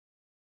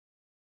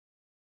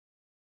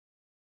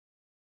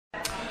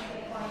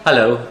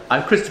Hello,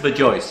 I'm Christopher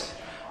Joyce,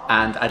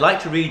 and I'd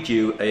like to read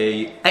you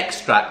an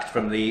extract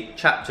from the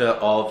chapter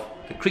of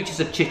The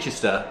Creatures of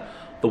Chichester,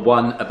 the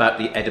one about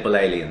the edible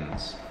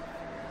aliens.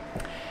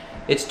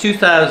 It's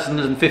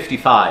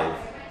 2055.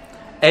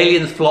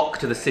 Aliens flock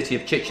to the city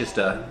of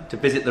Chichester to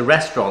visit the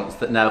restaurants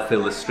that now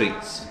fill the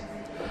streets.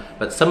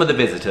 But some of the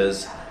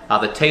visitors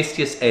are the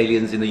tastiest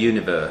aliens in the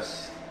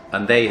universe,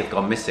 and they have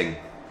gone missing.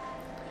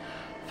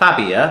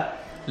 Fabia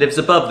lives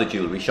above the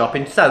jewellery shop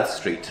in South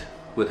Street,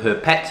 with her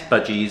pet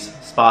budgies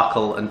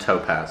Sparkle and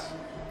Topaz.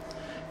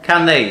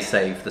 Can they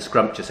save the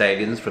scrumptious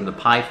aliens from the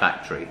pie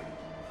factory?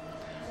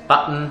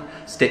 Button,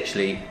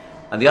 Stitchley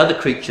and the other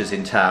creatures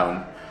in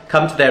town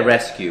come to their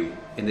rescue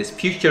in this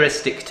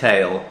futuristic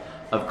tale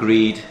of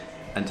greed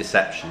and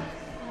deception.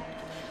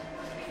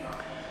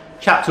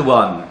 Chapter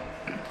 1.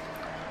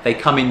 They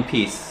come in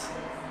peace.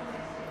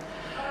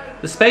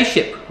 The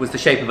spaceship was the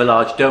shape of a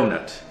large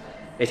donut.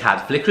 It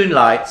had flickering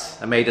lights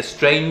and made a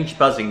strange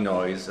buzzing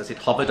noise as it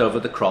hovered over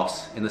the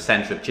cross in the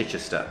centre of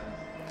Chichester.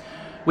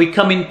 "We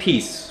come in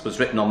peace" was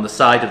written on the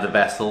side of the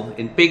vessel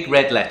in big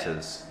red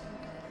letters.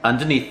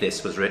 Underneath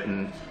this was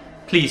written,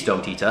 "Please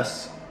don't eat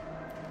us."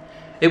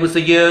 It was the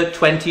year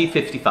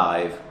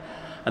 2055,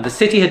 and the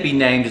city had been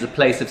named as a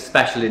place of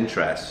special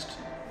interest.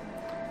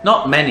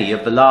 Not many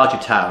of the larger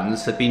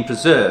towns had been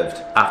preserved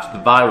after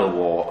the viral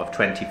war of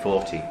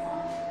 2040.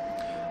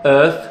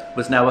 Earth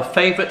was now a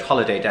favourite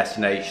holiday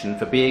destination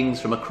for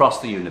beings from across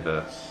the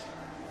universe.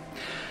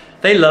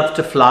 They loved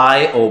to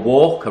fly or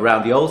walk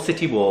around the old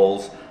city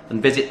walls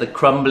and visit the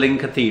crumbling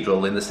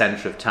cathedral in the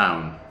centre of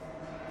town.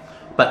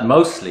 But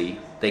mostly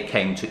they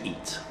came to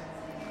eat.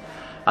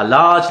 A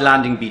large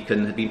landing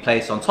beacon had been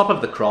placed on top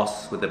of the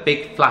cross with a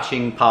big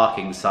flashing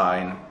parking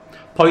sign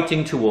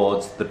pointing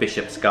towards the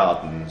Bishop's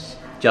Gardens,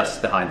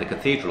 just behind the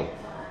cathedral.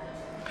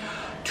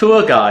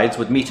 Tour guides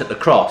would meet at the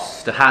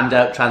cross to hand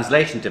out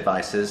translation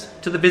devices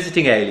to the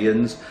visiting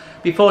aliens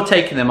before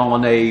taking them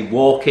on a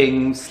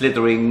walking,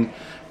 slithering,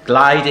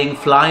 gliding,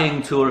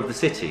 flying tour of the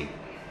city.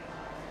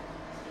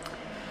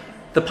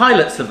 The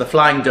pilots of the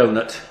Flying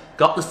Donut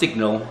got the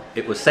signal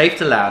it was safe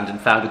to land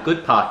and found a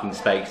good parking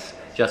space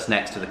just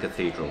next to the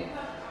cathedral.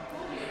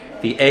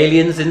 The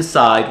aliens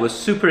inside were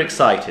super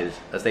excited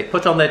as they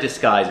put on their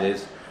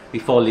disguises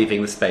before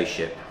leaving the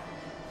spaceship.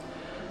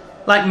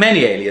 Like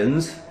many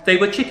aliens, they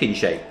were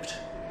chicken-shaped.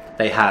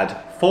 They had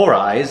 4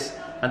 eyes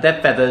and their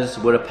feathers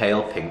were a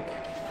pale pink.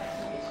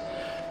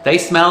 They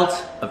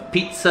smelt of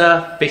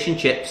pizza, fish and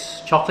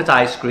chips, chocolate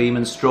ice cream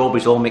and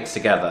strawberries all mixed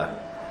together.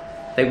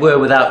 They were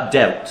without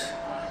doubt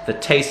the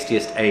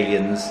tastiest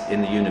aliens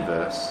in the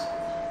universe.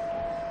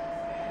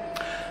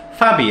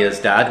 Fabia's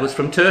dad was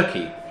from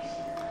Turkey.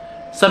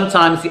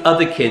 Sometimes the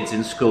other kids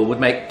in school would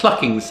make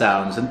clucking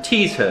sounds and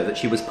tease her that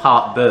she was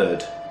part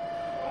bird.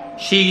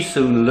 She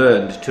soon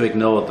learned to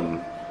ignore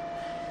them.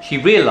 She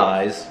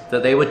realised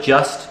that they were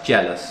just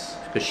jealous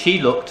because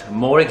she looked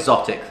more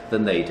exotic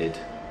than they did.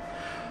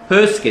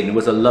 Her skin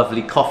was a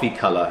lovely coffee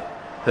colour.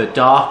 Her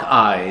dark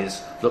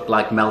eyes looked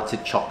like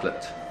melted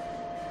chocolate.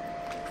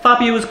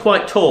 Fabia was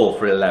quite tall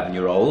for an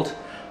 11-year-old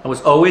and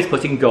was always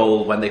putting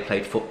goal when they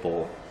played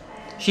football.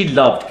 She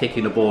loved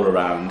kicking the ball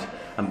around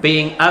and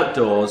being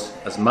outdoors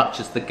as much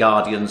as the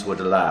Guardians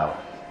would allow.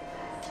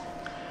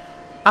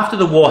 After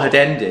the war had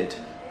ended,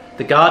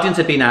 the Guardians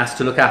had been asked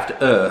to look after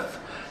Earth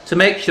to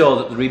make sure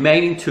that the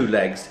remaining 2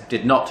 legs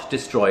did not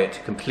destroy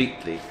it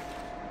completely.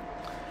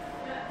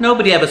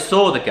 Nobody ever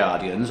saw the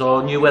Guardians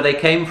or knew where they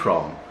came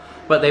from,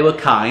 but they were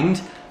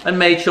kind and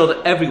made sure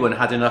that everyone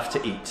had enough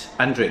to eat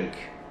and drink,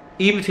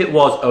 even if it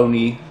was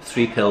only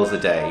 3 pills a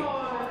day.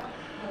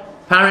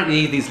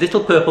 Apparently these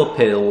little purple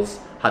pills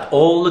had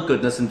all the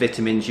goodness and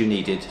vitamins you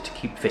needed to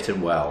keep fit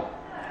and well.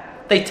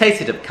 They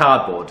tasted of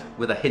cardboard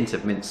with a hint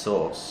of mint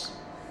sauce.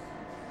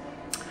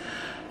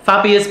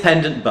 Fabia's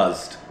pendant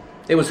buzzed.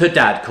 It was her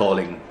dad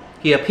calling.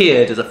 He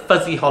appeared as a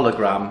fuzzy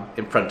hologram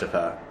in front of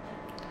her.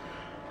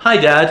 "Hi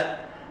Dad,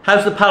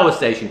 how's the power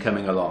station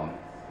coming along?"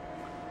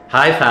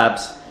 "Hi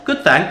Fabs,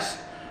 good thanks.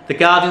 The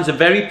Guardians are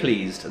very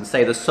pleased and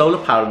say the solar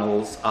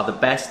panels are the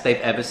best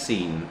they've ever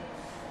seen."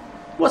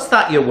 "What's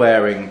that you're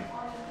wearing?"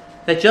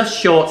 "They're just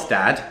shorts,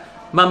 Dad.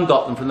 Mum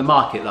got them from the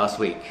market last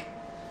week."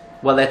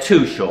 "Well, they're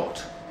too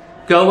short.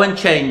 Go and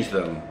change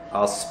them.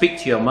 I'll speak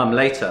to your mum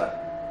later."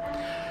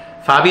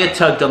 Fabia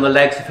tugged on the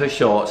legs of her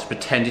shorts,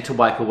 pretended to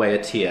wipe away a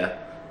tear,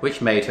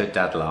 which made her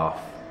dad laugh.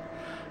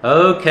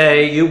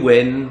 "Okay, you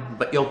win,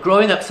 but you're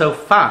growing up so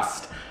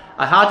fast,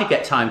 I hardly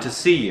get time to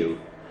see you.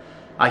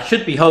 I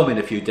should be home in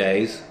a few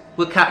days.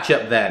 We'll catch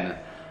up then,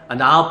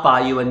 and I'll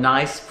buy you a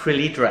nice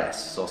frilly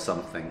dress or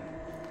something."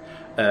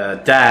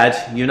 Dad,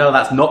 you know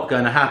that's not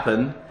going to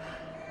happen,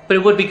 but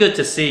it would be good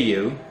to see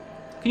you.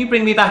 Can you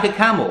bring me back a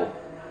camel?"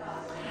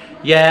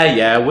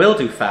 Yeah, will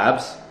do,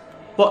 Fabs.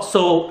 What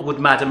sort would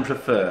Madam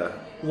prefer?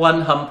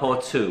 1 hump or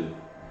 2?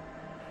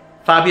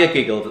 Fabia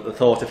giggled at the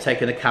thought of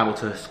taking a camel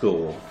to her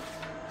school.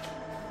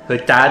 Her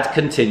dad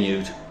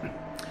continued,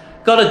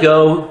 "Gotta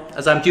go,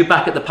 as I'm due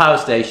back at the power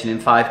station in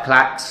 5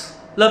 clacks.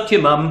 Love to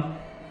your mum."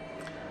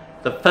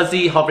 The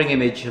fuzzy hovering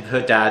image of her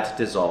dad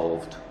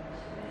dissolved.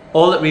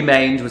 All that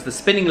remained was the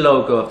spinning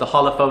logo of the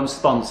holophone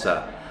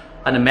sponsor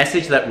and a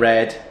message that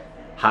read,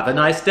 "Have a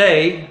nice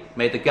day,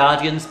 may the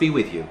guardians be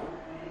with you."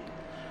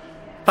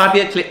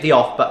 Fabia clicked the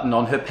off button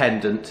on her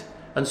pendant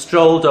and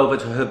strolled over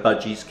to her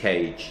budgie's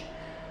cage.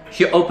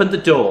 She opened the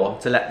door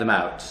to let them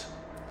out.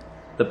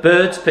 The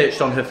birds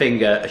perched on her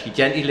finger as she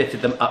gently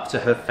lifted them up to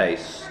her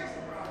face.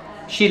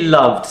 She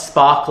loved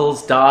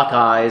Sparkle's dark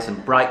eyes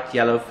and bright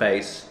yellow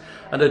face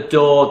and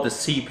adored the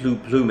sea blue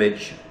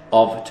plumage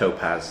of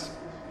Topaz.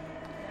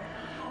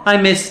 "I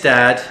miss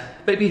Dad,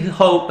 but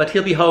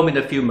he'll be home in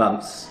a few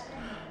months.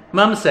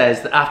 Mum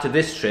says that after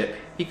this trip,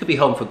 he could be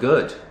home for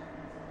good."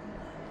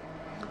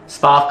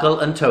 Sparkle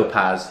and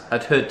Topaz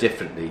had heard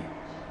differently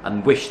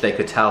and wished they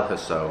could tell her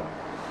so.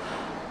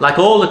 Like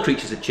all the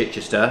creatures of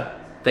Chichester,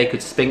 they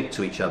could speak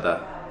to each other.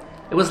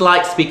 It was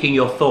like speaking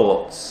your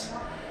thoughts.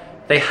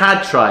 They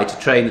had tried to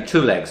train the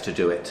two legs to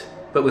do it,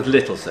 but with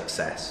little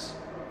success.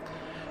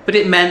 But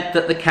it meant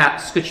that the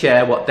cats could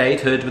share what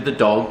they'd heard with the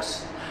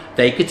dogs.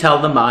 They could tell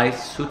the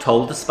mice, who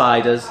told the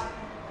spiders.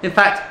 In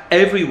fact,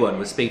 everyone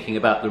was speaking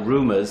about the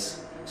rumours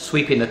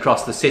sweeping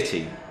across the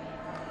city,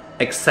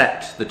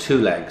 except the two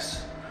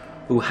legs,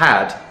 who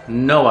had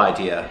no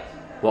idea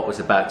what was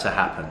about to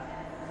happen.